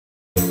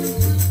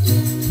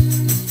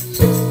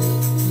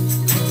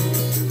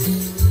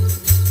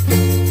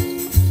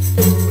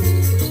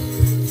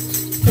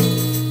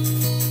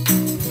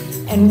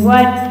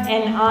What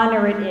an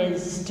honor it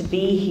is to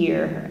be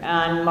here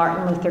on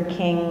Martin Luther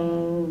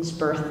King's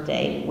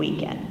birthday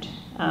weekend.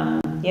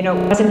 You know,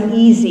 it wasn't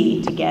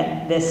easy to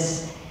get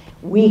this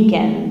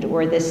weekend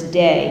or this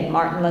day,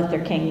 Martin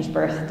Luther King's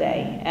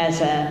birthday, as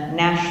a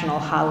national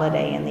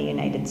holiday in the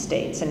United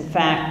States. In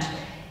fact,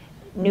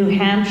 New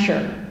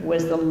Hampshire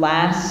was the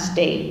last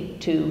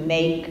state to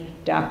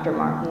make Dr.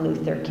 Martin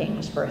Luther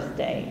King's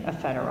birthday a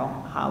federal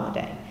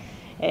holiday.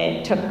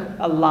 It took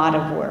a lot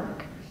of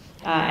work.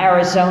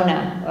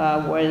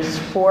 Arizona was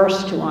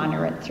forced to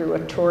honor it through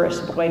a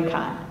tourist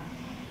boycott.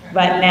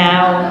 But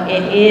now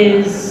it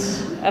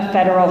is a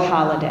federal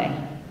holiday,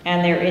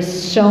 and there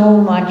is so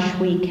much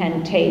we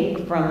can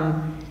take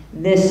from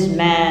this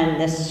man,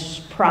 this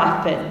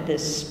prophet,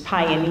 this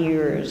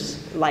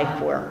pioneer's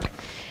life work.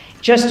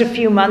 Just a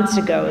few months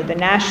ago, the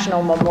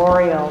National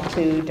Memorial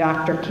to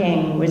Dr.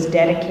 King was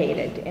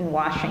dedicated in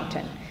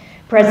Washington.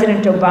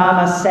 President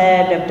Obama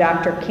said of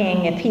Dr.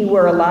 King, if he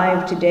were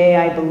alive today,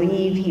 I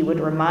believe he would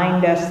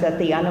remind us that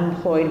the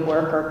unemployed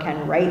worker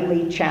can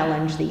rightly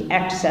challenge the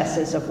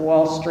excesses of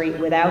Wall Street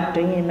without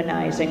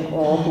demonizing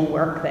all who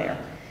work there.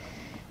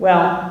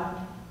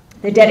 Well,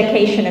 the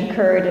dedication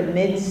occurred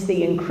amidst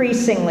the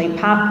increasingly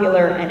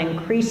popular and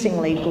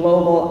increasingly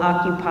global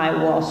Occupy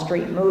Wall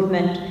Street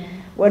movement.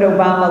 What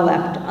Obama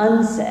left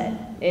unsaid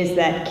is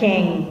that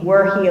King,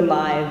 were he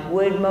alive,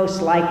 would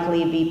most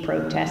likely be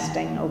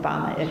protesting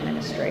Obama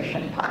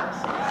administration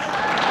policies.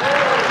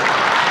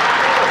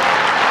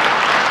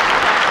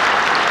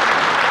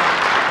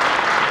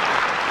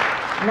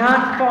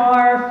 Not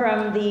far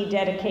from the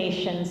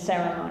dedication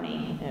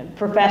ceremony,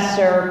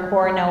 Professor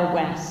Cornel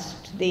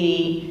West,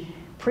 the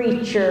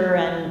preacher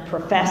and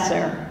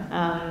professor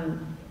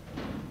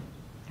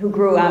who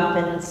grew up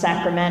in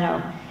Sacramento,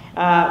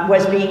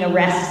 was being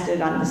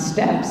arrested on the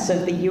steps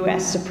of the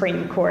U.S.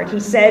 Supreme Court. He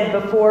said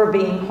before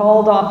being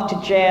hauled off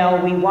to jail,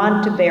 we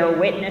want to bear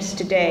witness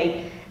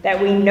today that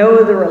we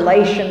know the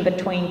relation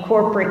between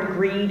corporate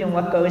greed and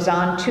what goes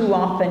on too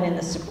often in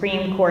the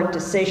Supreme Court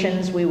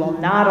decisions. We will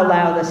not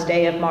allow this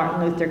day of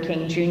Martin Luther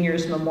King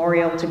Jr.'s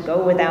memorial to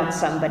go without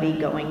somebody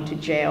going to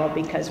jail,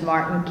 because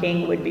Martin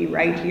King would be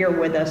right here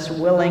with us,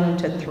 willing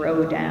to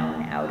throw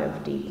down out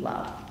of deep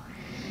love.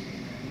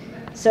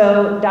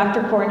 So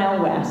Dr.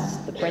 Cornel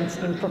West, the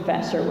Princeton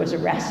professor, was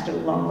arrested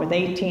along with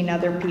 18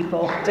 other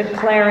people,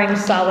 declaring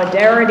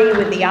solidarity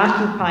with the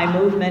Occupy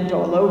movement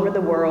all over the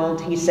world.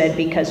 He said,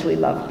 because we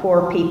love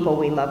poor people,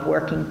 we love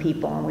working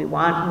people, and we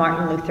want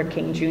Martin Luther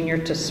King Jr.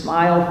 to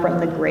smile from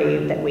the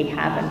grave that we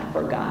haven't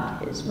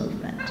forgot his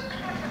movement.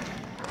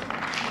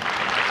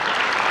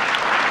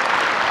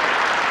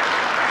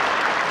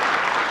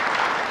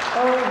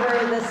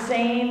 Over the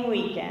same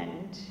weekend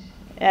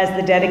as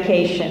the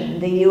dedication,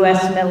 the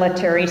U.S.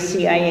 military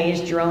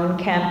CIA's drone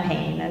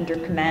campaign under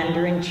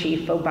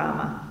Commander-in-Chief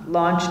Obama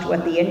launched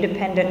what the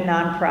independent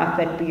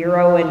nonprofit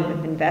Bureau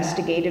of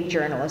Investigative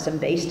Journalism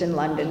based in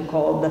London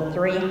called the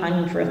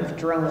 300th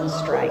drone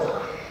strike,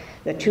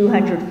 the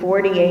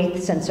 248th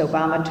since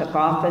Obama took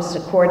office,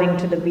 according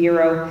to the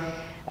Bureau.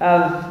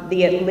 Of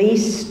the at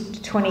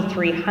least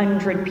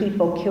 2,300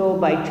 people killed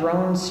by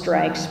drone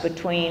strikes,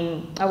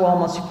 between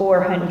almost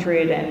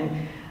 400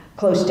 and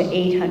close to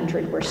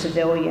 800 were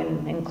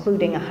civilian,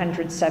 including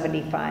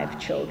 175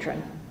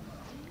 children.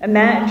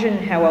 Imagine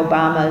how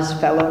Obama's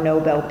fellow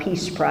Nobel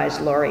Peace Prize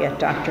laureate,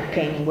 Dr.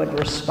 King, would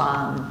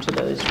respond to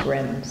those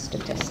grim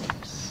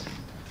statistics.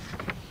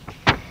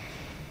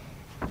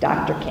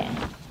 Dr. King.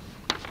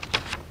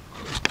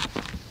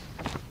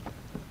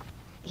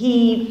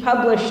 He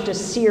published a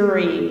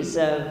series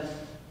of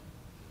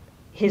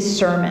his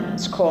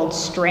sermons called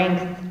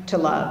Strength to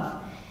Love.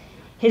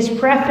 His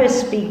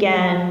preface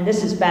began,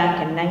 this is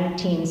back in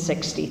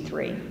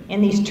 1963.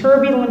 In these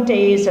turbulent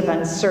days of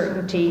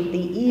uncertainty,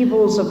 the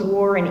evils of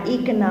war and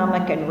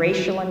economic and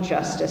racial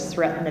injustice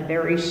threaten the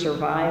very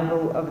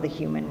survival of the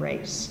human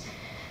race.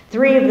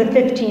 3 of the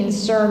 15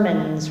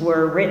 sermons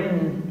were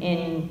written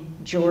in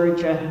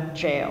Georgia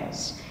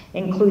jails,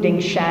 including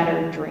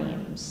Shattered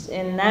Dreams.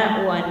 In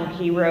that one,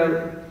 he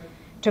wrote,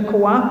 to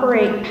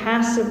cooperate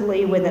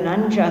passively with an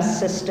unjust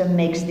system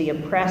makes the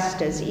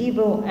oppressed as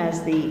evil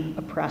as the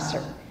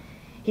oppressor.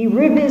 He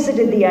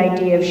revisited the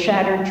idea of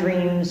shattered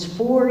dreams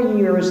 4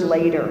 years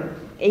later,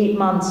 8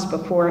 months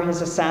before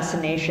his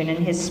assassination,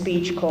 in his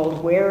speech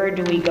called Where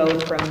Do We Go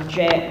From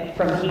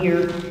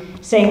Here,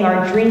 saying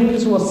our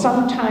dreams will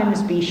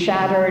sometimes be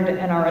shattered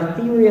and our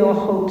ethereal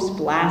hopes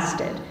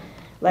blasted.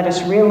 Let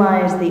us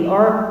realize the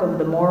arc of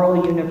the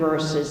moral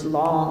universe is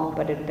long,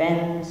 but it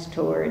bends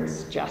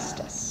towards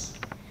justice.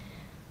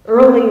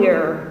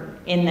 Earlier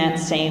in that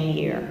same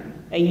year,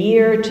 a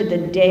year to the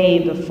day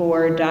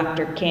before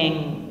Dr.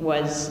 King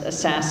was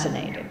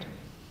assassinated,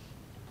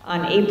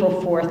 on April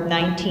 4th,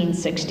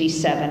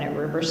 1967, at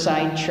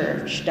Riverside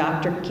Church,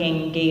 Dr.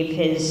 King gave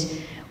his,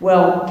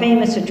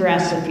 famous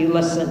address if you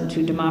listen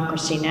to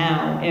Democracy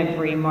Now!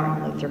 Every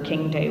Martin Luther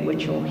King Day,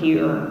 which you'll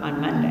hear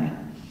on Monday.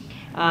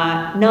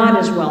 Not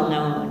as well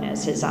known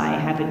as his I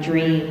Have a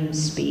Dream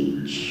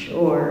speech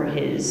or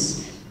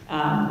his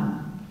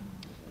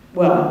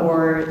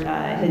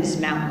his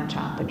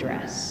mountaintop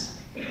address.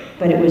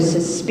 But it was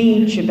his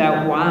speech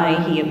about why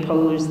he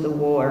opposed the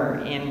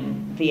war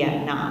in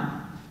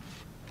Vietnam.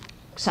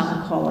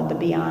 Some call it the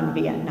Beyond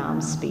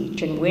Vietnam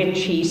speech, in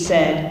which he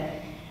said,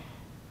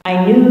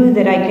 "I knew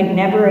that I could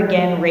never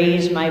again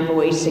raise my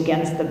voice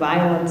against the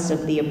violence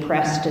of the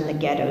oppressed in the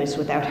ghettos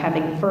without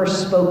having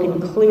first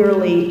spoken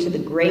clearly to the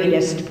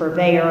greatest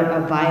purveyor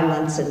of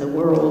violence in the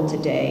world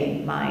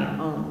today, my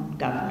own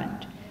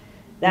government."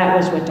 That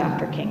was what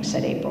Dr. King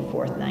said April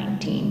 4th,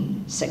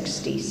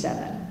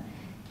 1967.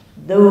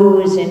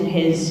 Those in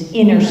his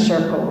inner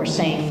circle were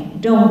saying,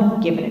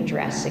 don't give an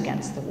address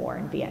against the war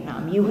in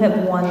Vietnam. You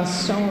have won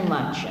so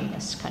much in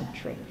this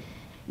country.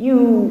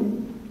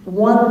 You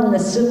won the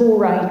civil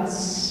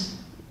rights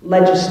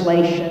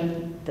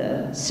legislation,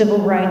 the civil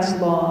rights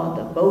law,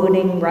 the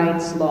voting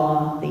rights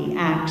law, the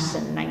acts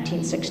in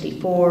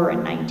 1964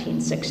 and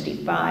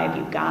 1965.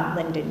 You got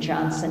Lyndon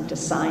Johnson to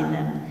sign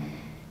them.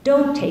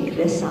 Don't take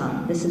this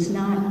on. This is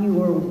not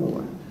your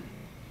war.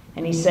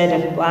 And he said,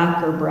 if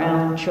black or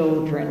brown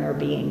children are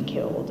being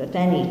killed, if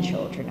any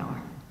children are,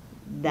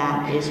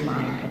 that is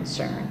my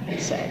concern, he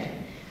said.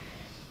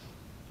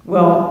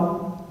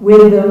 Well,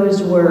 with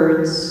those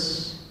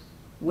words,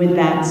 with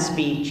that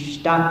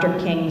speech, Dr.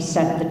 King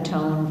set the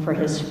tone for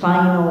his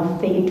final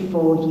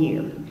fateful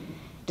year.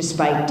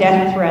 Despite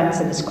death threats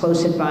and his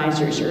close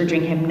advisors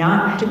urging him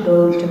not to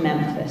go to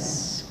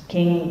Memphis,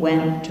 King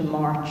went to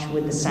march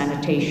with the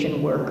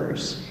sanitation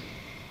workers.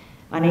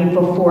 On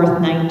April 4th,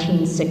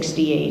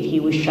 1968, he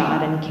was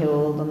shot and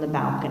killed on the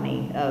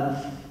balcony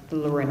of the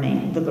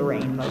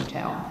Lorraine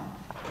Motel.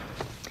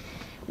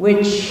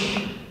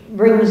 Which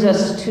brings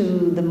us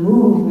to the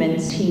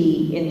movements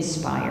he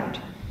inspired.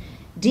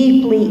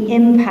 Deeply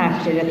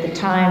impacted at the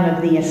time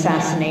of the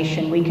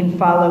assassination, we can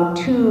follow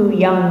two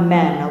young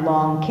men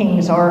along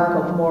King's arc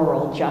of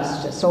moral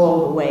justice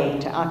all the way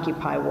to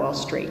Occupy Wall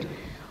Street.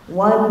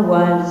 One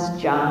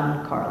was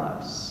John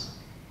Carlos.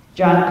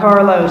 John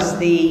Carlos,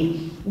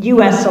 the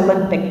U.S.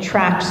 Olympic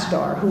track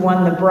star who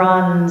won the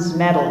bronze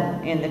medal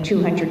in the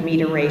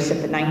 200-meter race at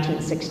the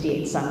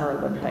 1968 Summer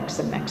Olympics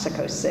in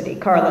Mexico City.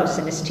 Carlos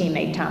and his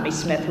teammate Tommy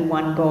Smith, who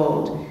won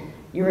gold.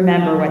 You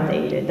remember what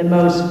they did, the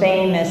most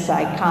famous,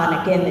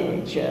 iconic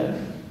image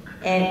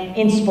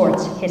in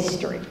sports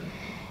history.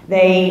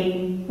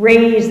 They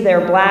raised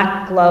their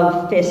black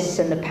gloved fists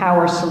in the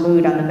power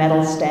salute on the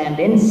medal stand,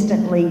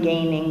 instantly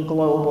gaining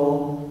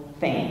global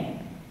fame.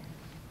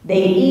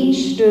 They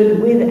each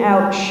stood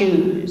without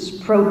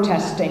shoes,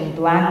 protesting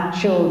black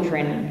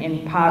children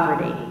in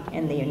poverty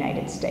in the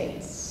United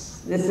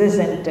States. This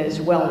isn't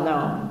as well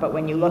known, but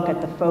when you look at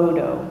the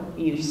photo,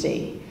 you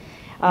see.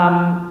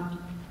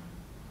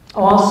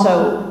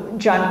 Also,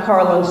 John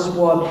Carlos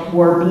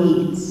wore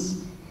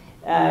beads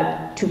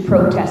to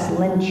protest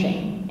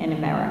lynching in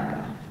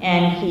America.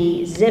 And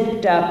he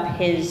zipped up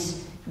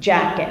his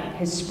jacket,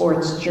 his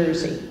sports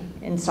jersey,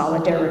 in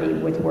solidarity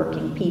with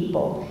working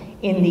people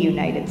in the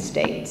United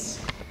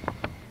States.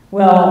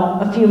 Well,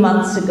 a few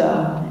months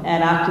ago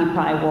at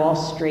Occupy Wall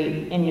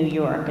Street in New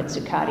York at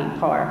Zuccotti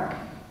Park,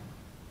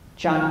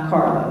 John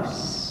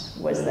Carlos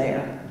was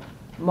there,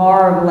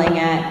 marveling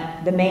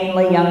at the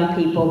mainly young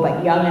people,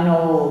 but young and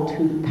old,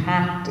 who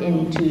packed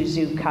into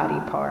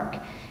Zuccotti Park.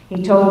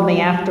 He told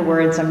me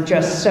afterwards, I'm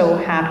just so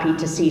happy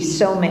to see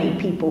so many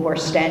people who are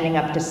standing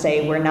up to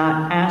say, we're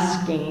not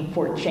asking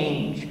for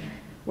change,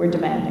 we're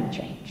demanding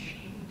change.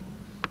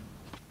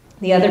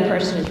 The other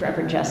person is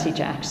Reverend Jesse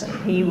Jackson.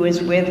 He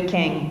was with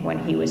King when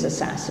he was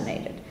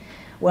assassinated.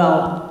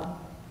 Well,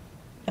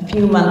 a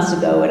few months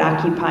ago at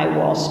Occupy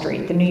Wall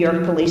Street, the New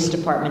York Police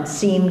Department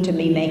seemed to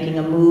be making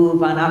a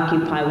move on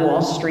Occupy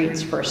Wall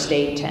Street's first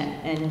aid tent,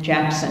 and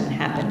Jackson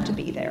happened to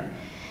be there.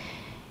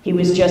 He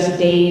was just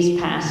days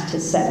past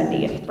his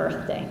 70th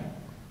birthday.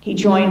 He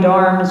joined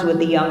arms with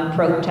the young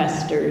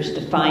protesters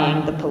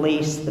defying the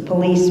police. The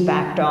police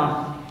backed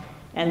off,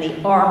 and the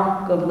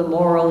arc of the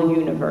moral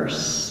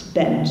universe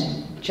bent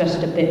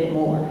just a bit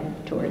more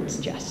towards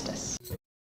justice.